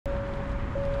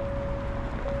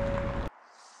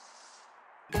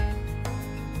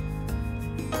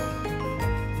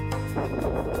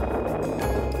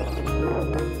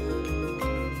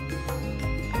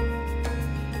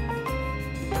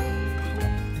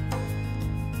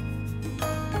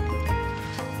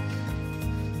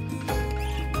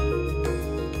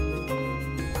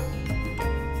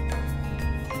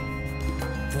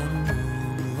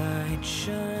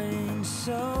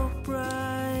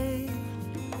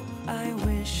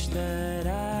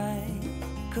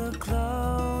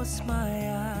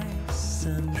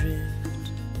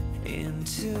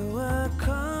to a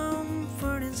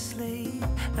comforting sleep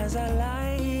as I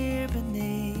lie here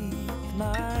beneath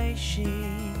my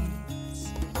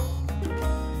sheets,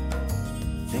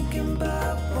 thinking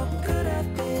about what could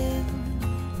have been,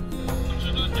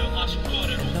 and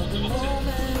all the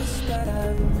moments that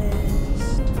I've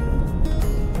missed.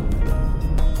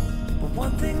 But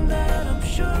one thing that I'm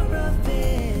sure of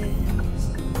is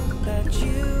that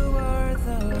you are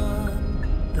the one,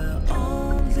 the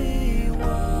only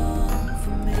one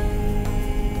for me.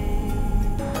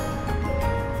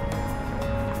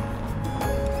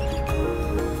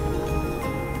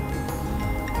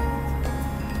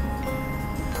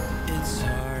 It's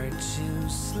hard to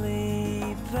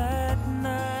sleep at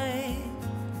night.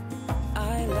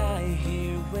 I lie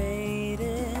here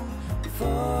waiting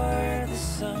for the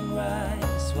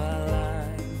sunrise while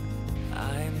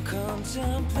I'm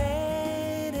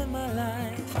contemplating my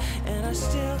life, and I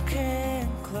still can't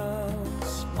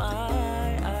close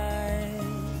my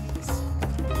eyes,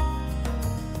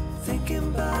 thinking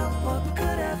about what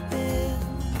could have been,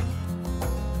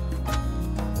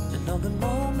 and all the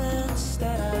moments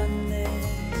that I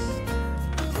missed.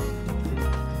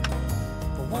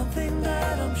 But one thing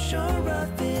that I'm sure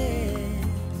of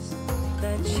is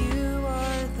that you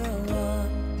are the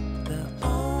one, the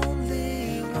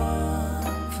only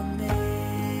one for me.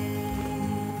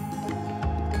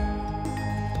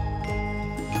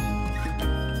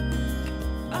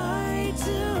 I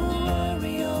do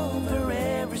worry over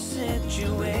every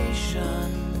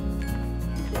situation,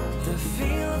 the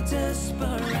feel of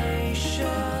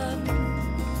desperation.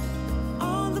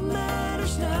 All that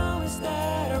matters now is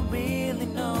that I really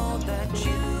know that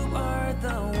you are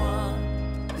the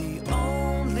one, the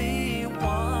only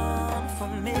one for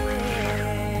me.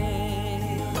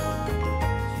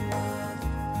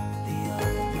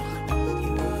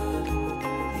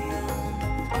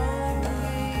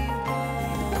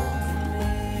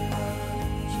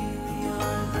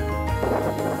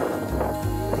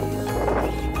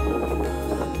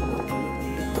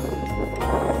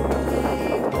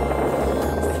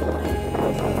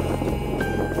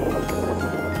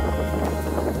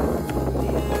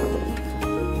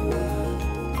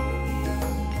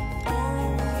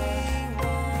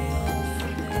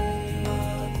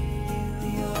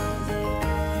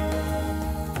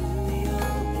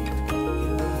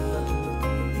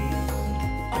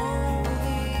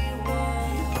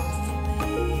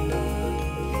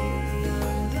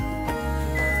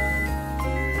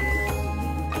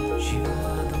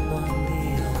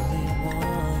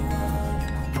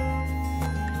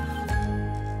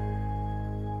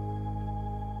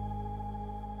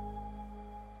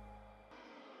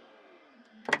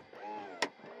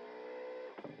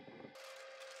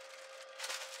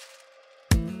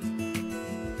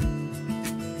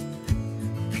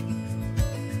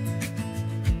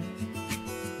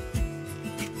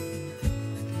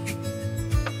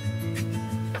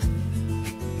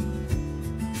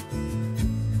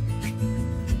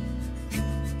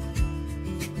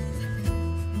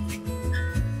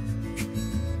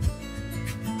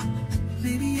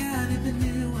 Maybe I never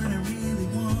knew what I really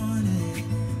wanted,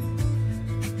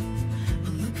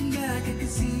 but looking back I can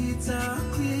see it's all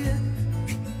clear.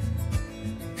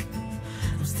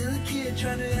 I'm still a kid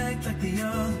trying to act like they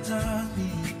all taught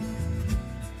me,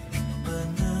 but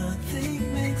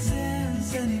nothing makes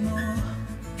sense anymore.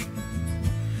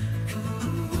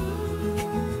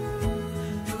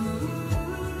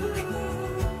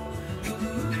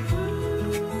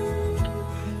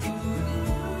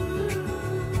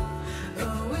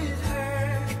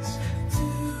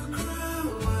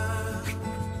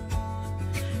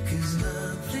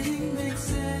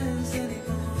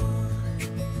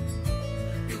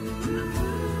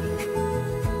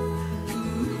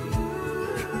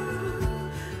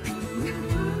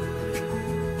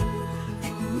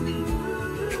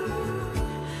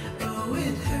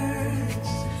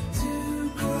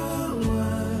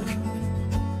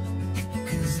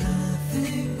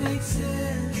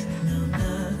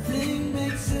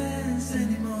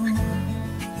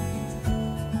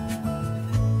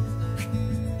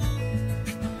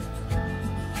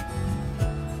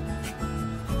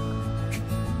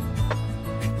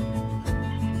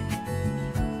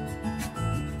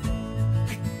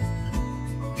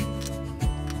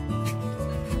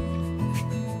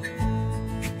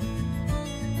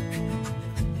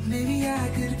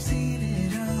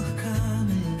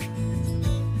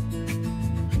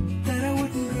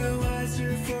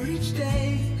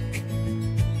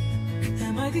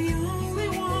 The only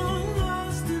one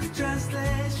lost in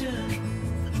translation,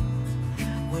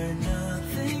 where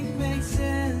nothing makes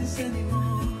sense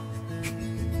anymore.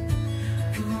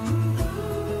 Ooh.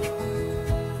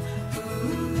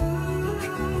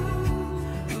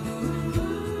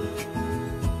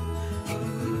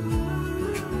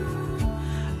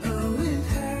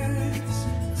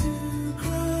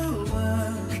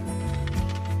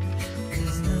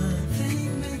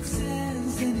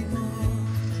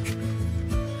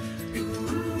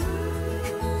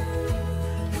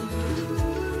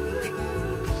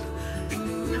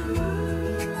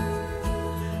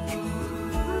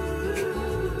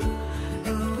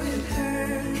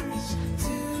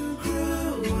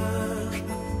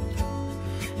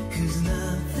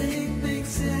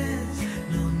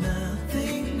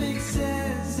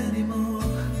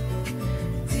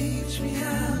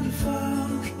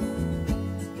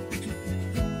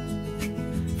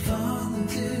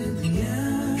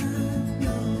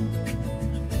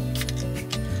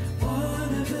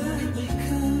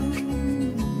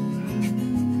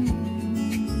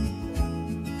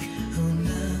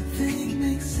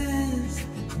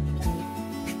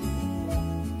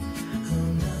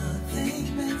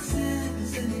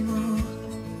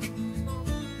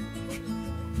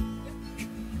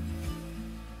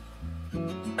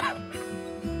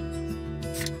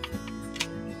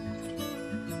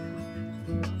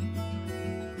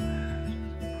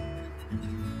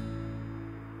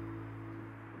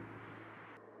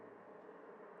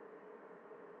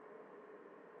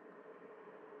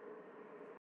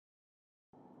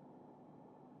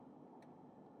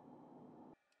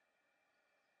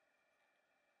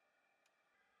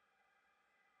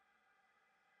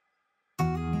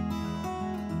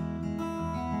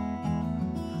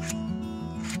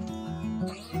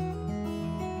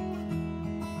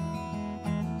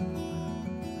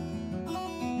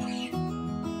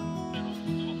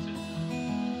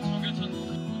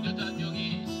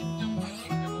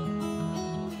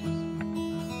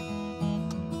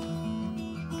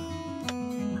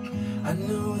 I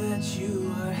know that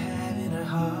you are having a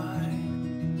hard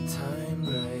time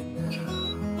right now.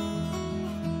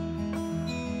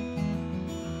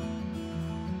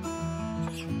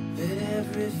 That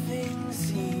everything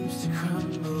seems to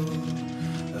crumble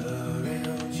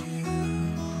around you.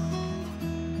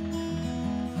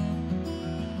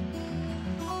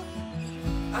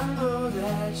 I know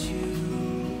that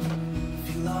you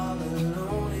feel all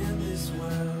alone in this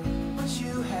world, but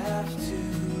you have to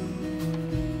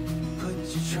put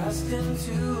your trust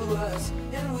into us,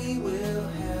 and we will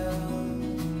help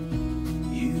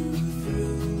you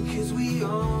through, 'cause we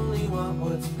only want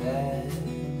what's best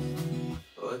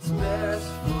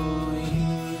for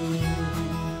you.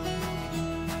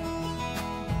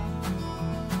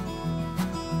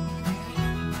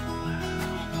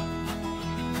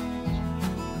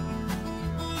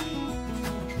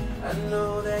 I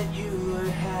know that you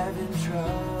are having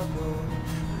trouble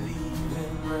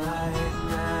leaving right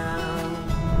now,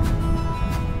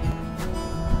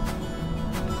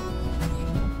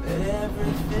 but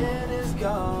everything is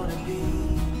gonna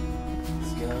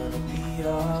be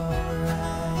alright.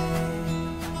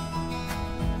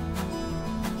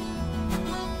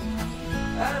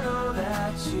 I know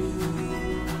that you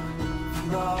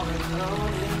feel all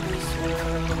alone in this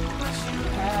world, but you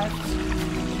have to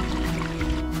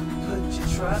put your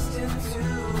trust into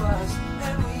us,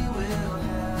 and we will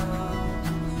help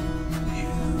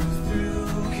you through,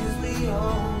 'cause we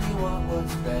only want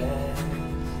what's best,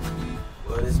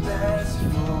 what is best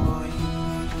for you.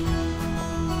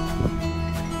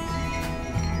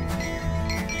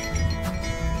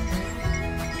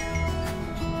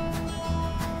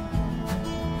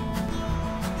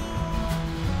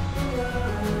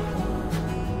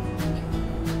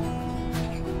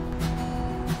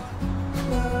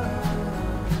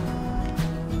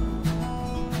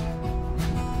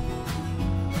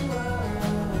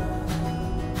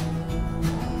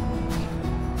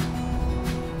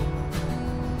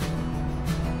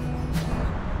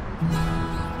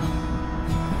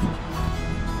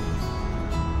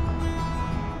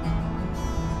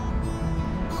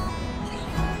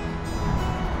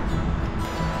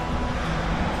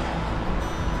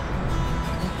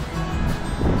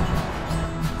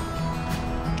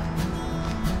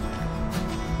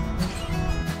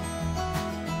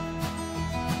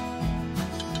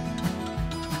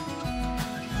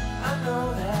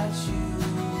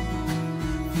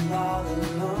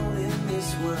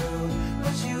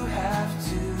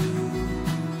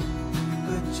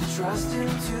 Trust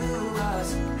into us,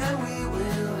 and we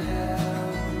will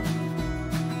help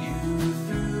you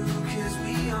through, 'cause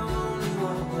we only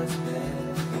want what's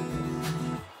best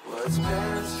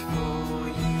for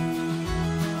you.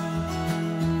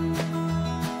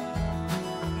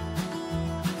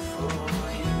 For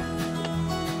you,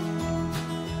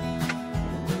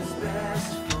 what's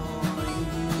best for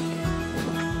you.